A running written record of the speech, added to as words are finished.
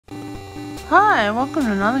Hi, welcome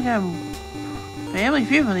to another game of Family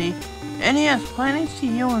Feud for the NES. Playing to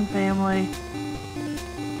you and family.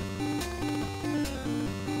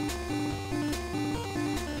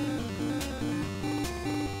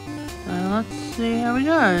 So let's see how we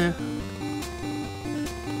go.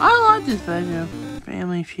 I like this version of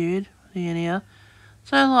Family Feud for the NES.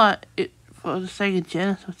 So I like it for the Sega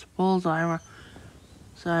Genesis with the bullseye.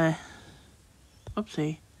 So,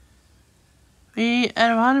 oopsie.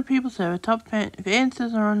 Out of 100 people server, top if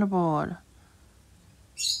answers are on the board.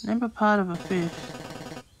 Number part of a fish.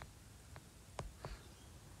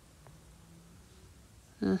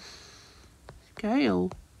 The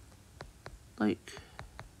scale, like,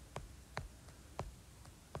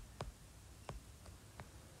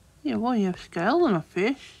 yeah, well, you have scale in a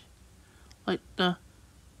fish, like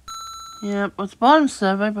yeah, it's bottom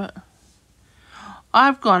survey, but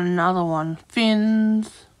I've got another one.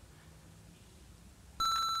 Fins,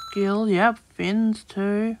 gill, yep, fins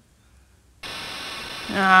too.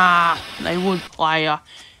 Ah, they would play.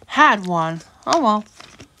 Had one. Oh well.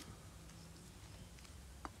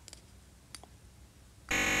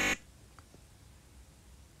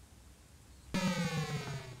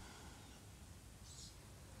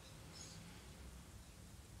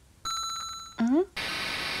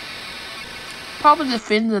 Probably the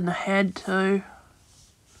fins in the head too.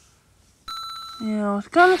 Yeah, I was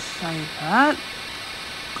gonna say that.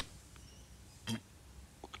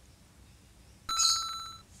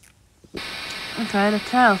 Okay, the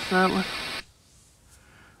tail certainly.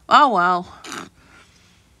 Oh well.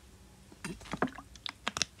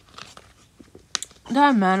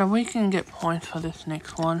 Don't matter, we can get points for this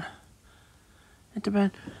next one. It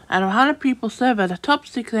depends. Out of 100 people surveyed, the top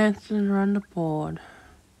 6 answers are on the board.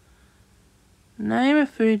 Name a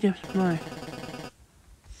food you smoke.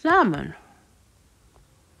 Salmon.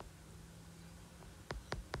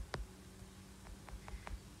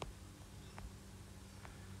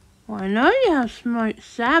 Well, I know you have smoked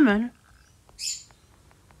salmon.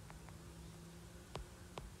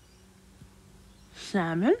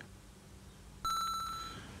 Salmon.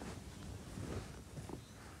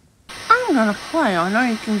 I'm gonna play. I know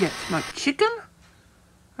you can get smoked chicken.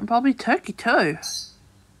 And probably turkey too.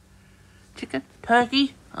 Chicken,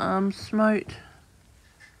 turkey, smoked.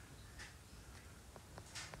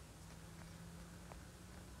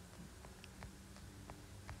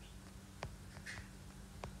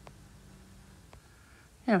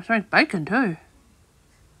 Yeah, smoked bacon too.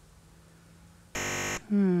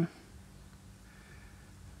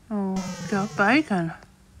 Oh, got bacon.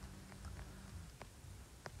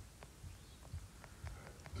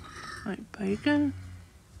 Like bacon.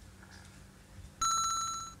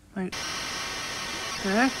 Like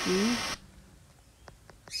turkey.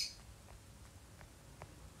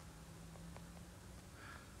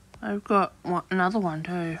 I've got another one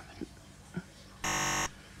too.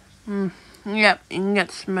 Yep, you can get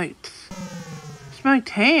smoked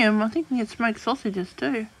ham. I think you can get smoked sausages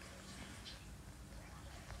too.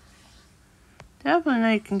 Definitely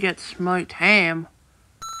know you can get smoked ham.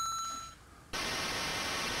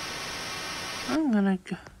 I'm gonna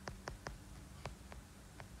go.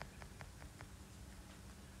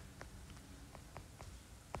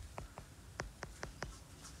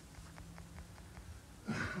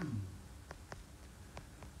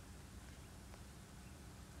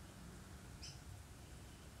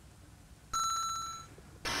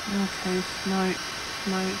 Okay, smoked,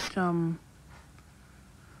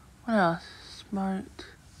 what else? Smoked,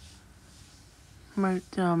 I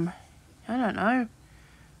don't know.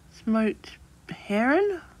 Smoked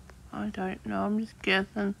heron? I don't know, I'm just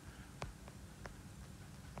guessing.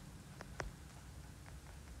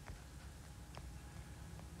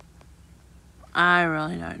 I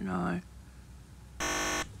really don't know.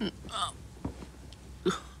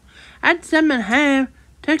 Add salmon, ham,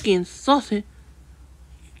 turkey and sausage.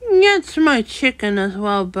 You can get smoked chicken as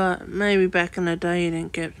well, but maybe back in the day you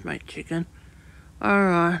didn't get smoked chicken.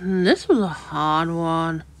 Alright, this was a hard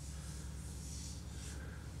one.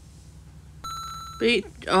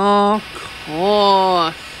 Oh, of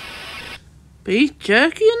course. Beef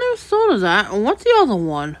jerky? I never thought of that. And what's the other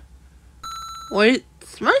one? Wait,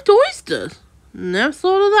 smoked oysters? Never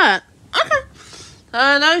thought of that. Okay.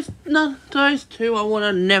 Those two I would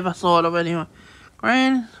have never thought of anyway.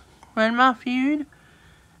 Grandma Feud.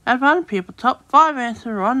 Out of 100 people, top 5 answers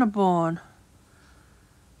are on the board.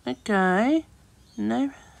 Okay.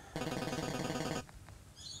 No.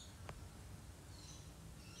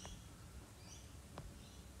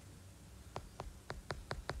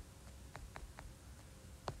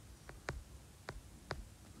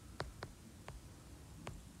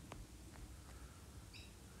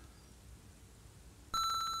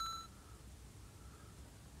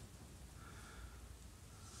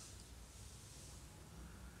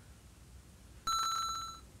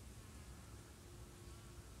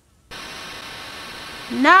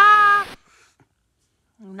 Nah.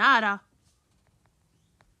 Nada.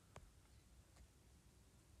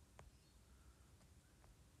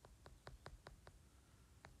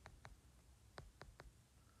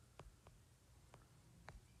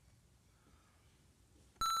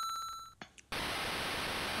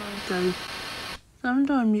 Okay.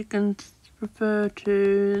 Sometimes you can prefer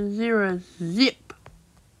to 0 zip.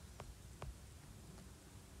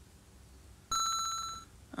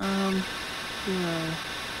 0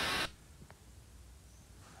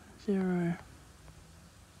 0.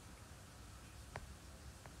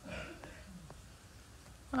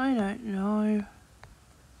 I don't know.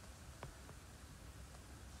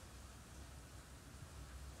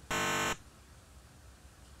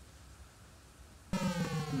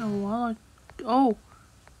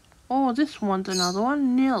 Oh, this one's another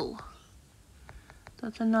one. Nil.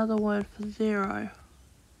 That's another word for 0.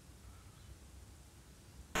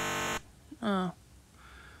 Oh.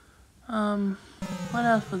 What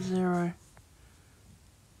else for 0?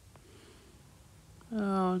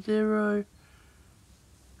 Oh, 0.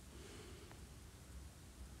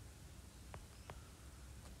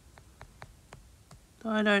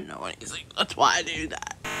 I don't know anything. That's why I do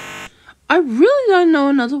that. I really don't know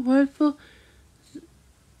another word for...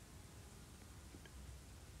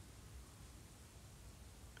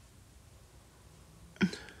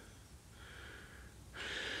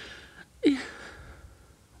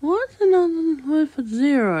 What's another word for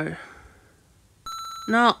 0?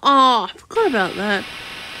 No, I forgot about that.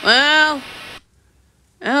 Well,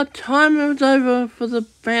 our time is over for the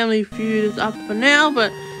Family Feud is up for now,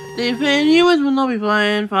 but the viewers will not be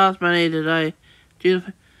playing Fast Money today.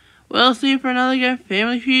 We'll see you for another game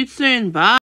Family Feud soon. Bye.